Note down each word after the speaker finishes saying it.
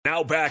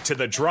Now back to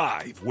The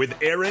Drive with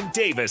Aaron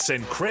Davis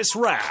and Chris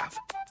Raff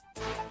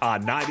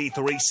on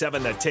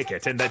 93.7 The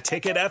Ticket and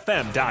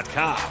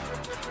theticketfm.com.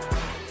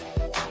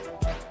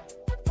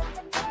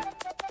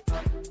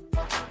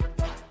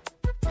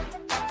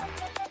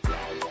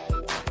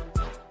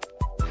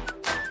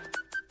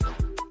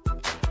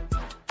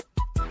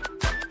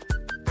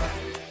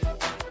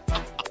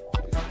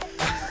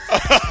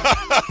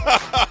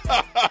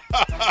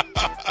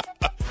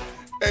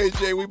 Hey,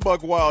 Jay, we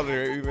buck wild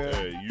here, man.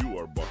 Hey, you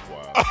are buck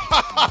wild.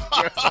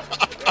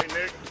 Hey,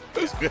 Nick.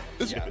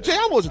 Jay,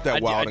 I wasn't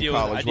that wild in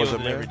college, was it,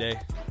 man? Every day. A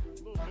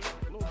little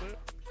bit.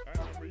 I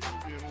remember you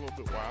being a little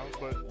bit wild,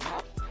 but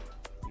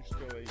you're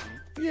still 18.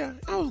 Yeah,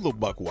 I was a little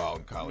buck wild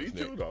in Me college,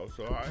 too, Nick. though.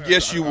 So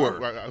Yes, you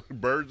were.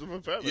 Birds of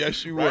a feather.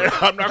 Yes, you Right? were.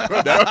 I'm not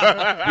going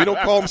to. We don't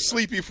call him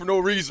sleepy for no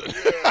reason.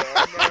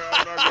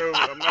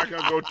 I'm not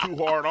going to go too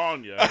hard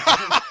on you.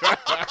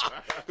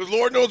 Because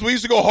Lord knows we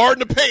used to go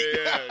hard in the paint.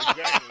 Yeah,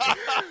 exactly.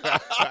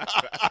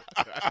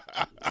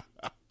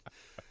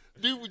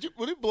 Dude,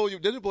 would it blow you?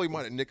 Did it blow your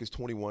mind that Nick is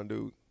 21,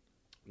 dude?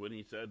 When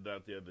he said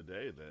that the other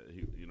day, that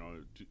he,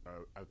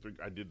 I think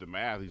I did the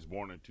math. He's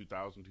born in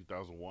 2000,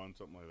 2001,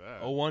 something like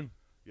that. 01.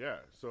 Yeah.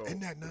 So Isn't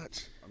that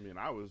nuts? I mean,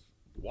 I was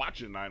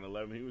watching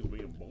 9/11. He was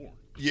being born.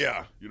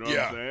 Yeah. You know what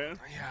I'm saying?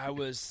 Yeah, I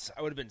would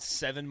have been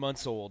 7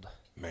 months old.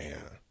 Man.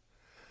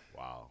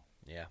 Wow.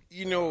 Yeah.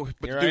 You know,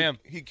 but Here dude, I am.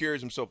 he carries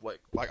himself like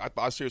I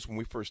thought serious when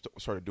we first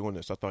started doing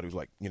this. I thought he was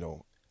like,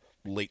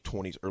 late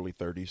 20s, early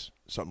 30s,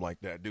 something like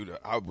that. Dude,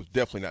 I was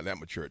definitely not that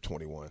mature at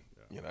 21.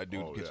 Yeah. That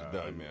dude gets it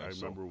done, man. I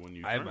remember when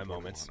you I have turned my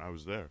 21. moments. I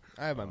was there.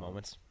 I have my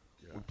moments.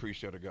 We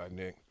appreciate our guy,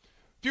 Nick.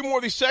 A few more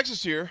of these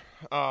texts here.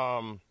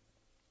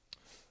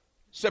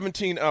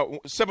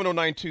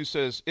 7092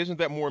 says, isn't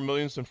that more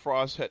millions than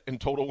Frost had in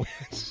total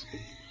wins?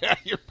 Yeah,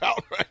 you're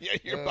about right. Yeah,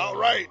 you're about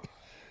right.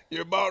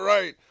 You're about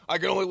right. I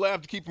can only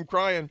laugh to keep from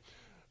crying.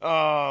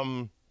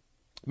 Mask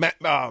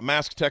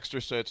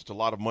Texter says it's a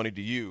lot of money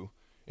to you.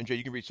 And, Jay,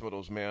 you can read some of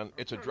those, man.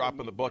 It's a drop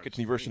in the bucket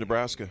to University of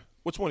Nebraska.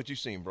 Which one had you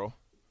seen, bro?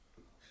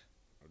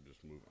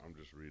 I'm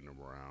just reading them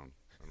around.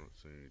 I don't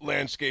see anything.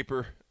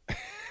 Landscaper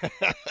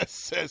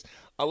says,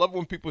 I love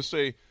when people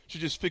say,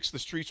 should just fix the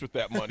streets with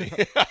that money.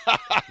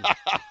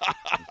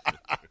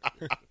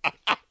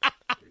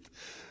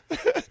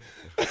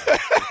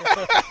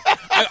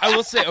 I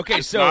will say,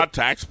 okay, so Not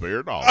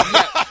taxpayer dollars.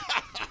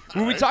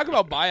 when we talk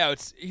about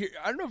buyouts, here,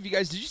 I don't know if you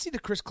guys, did you see the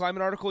Chris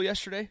Kleiman article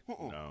yesterday?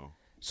 No.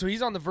 So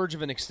he's on the verge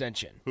of an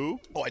extension. Who?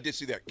 Oh, I did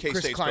see that. Chris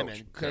K-State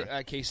Kleiman,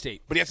 coach.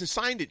 K-State. But he hasn't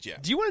signed it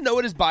yet. Do you want to know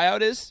what his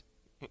buyout is?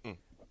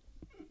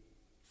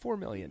 $4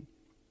 million.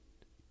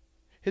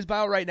 His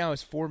buyout right now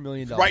is $4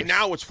 million. Right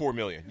now it's $4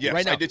 million. Yes,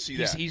 right now, I did see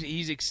that.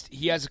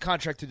 He has a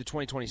contract through the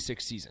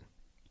 2026 season.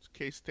 It's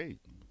K-State.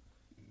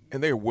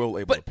 And they are well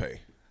able to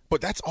pay.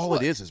 But that's all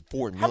it is $4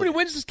 million. How many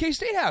wins does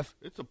K-State have?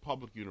 It's a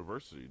public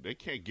university. They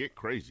can't get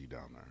crazy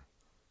down there.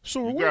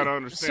 So You got to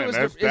understand, So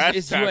that's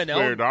is taxpayer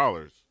UNL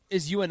dollars.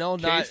 Is UNL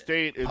not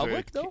K-State is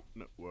public, though?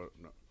 No.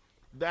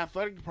 The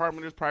athletic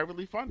department is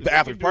privately funded. The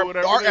athletic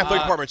department, our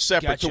athletic department's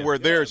separate Gotcha. to where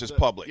theirs is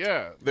public.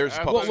 Yeah, Theirs is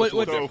the public. athletic-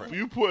 What- so different. if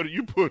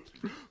you put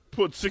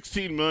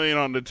 $16 million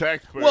on the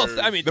taxpayers.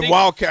 Well, I mean, The think,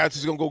 Wildcats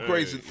is going to go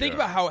crazy. think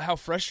about how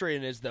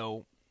frustrating it is,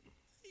 though,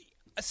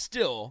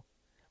 still,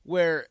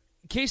 where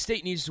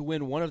K-State needs to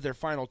win one of their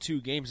final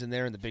 2 games in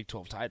the Big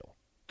 12 title.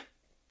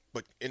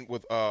 But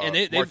with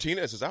they've-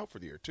 Martinez is out for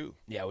the year, too.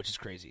 Yeah, which is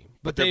crazy.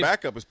 But their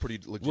backup is pretty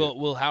legit.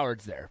 Will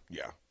Howard's there.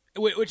 Yeah.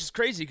 Which is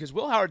crazy because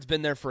Will Howard's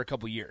been there for a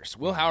couple years.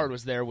 Will Howard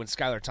was there when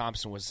Skylar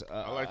Thompson was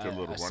I like their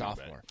little a running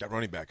sophomore. back. That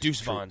running back is Deuce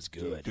true. Vaughn's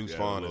good. Deuce Yeah,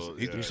 Vaughn well,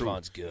 is yeah. Deuce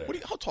Vaughn's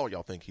good. How tall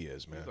y'all think he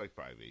is, man? He's like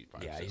 5'8",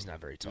 5'7". Yeah, he's not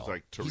very tall. He's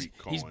like Tariq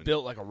He's Cohen.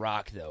 built like a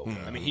rock, though.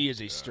 I mean, he is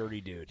a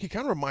sturdy dude. He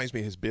kind of reminds me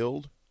of his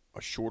build,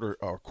 a shorter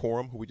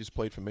Corum, who we just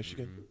played for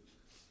Michigan.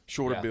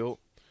 Shorter Yeah. build.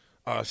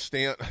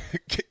 Stan,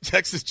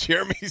 Texas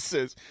Jeremy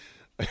says,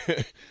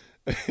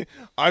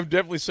 I've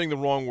definitely seen the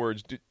wrong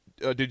words.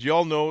 Did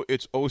y'all know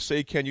it's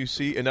Osei can you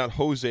see and not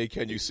Jose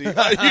can you see?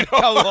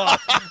 Come on.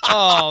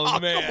 Oh,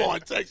 man. Come on,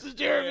 Texas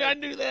Jeremy. I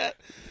knew that.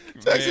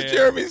 Texas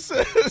Jeremy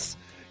says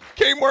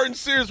Kmart and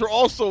Sears were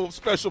also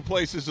special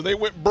places, so they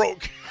went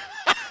broke.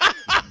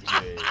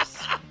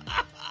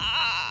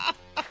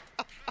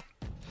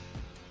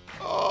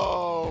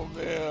 Oh,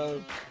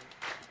 man.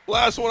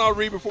 Last one I'll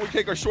read before we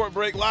take our short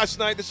break. Last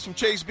night, this is from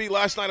Chase B.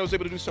 Last night I was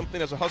able to do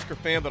something as a Husker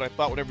fan that I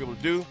thought would never be able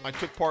to do. I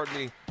took part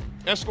in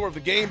the escort of the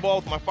game ball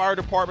with my fire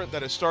department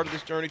that has started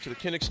this journey to the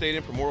Kinnick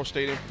Stadium, from Memorial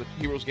Stadium for the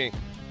Heroes game.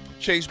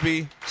 Chase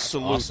B,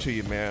 salute to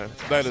you, man.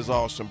 That is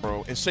awesome,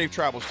 bro. And safe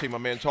travels to you, my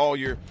man. To all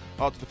your,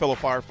 out to the fellow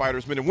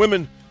firefighters, men and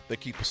women that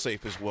keep us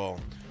safe as well.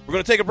 We're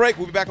going to take a break.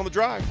 We'll be back on the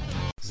drive.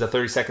 This is a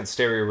 30-second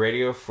stereo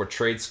radio for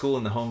Trade School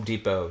in the Home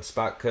Depot.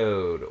 Spot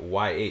code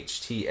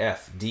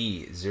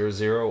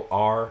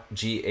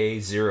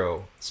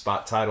YHTFD00RGA0.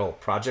 Spot title,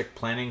 Project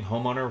Planning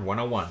Homeowner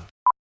 101.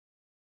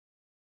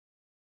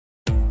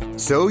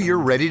 So you're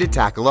ready to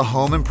tackle a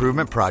home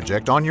improvement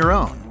project on your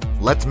own.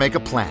 Let's make a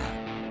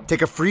plan.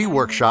 Take a free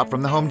workshop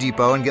from the Home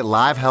Depot and get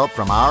live help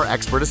from our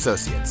expert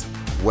associates.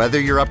 Whether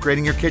you're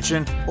upgrading your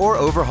kitchen or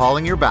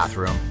overhauling your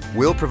bathroom,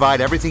 we'll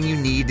provide everything you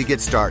need to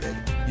get started.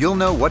 You'll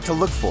know what to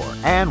look for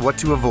and what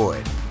to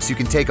avoid, so you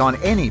can take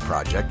on any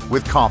project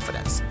with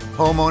confidence.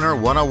 Homeowner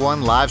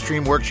 101 live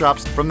stream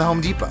workshops from the Home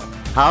Depot.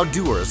 How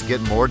doers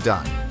get more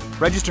done.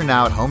 Register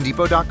now at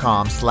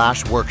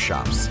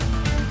homedepot.com/workshops.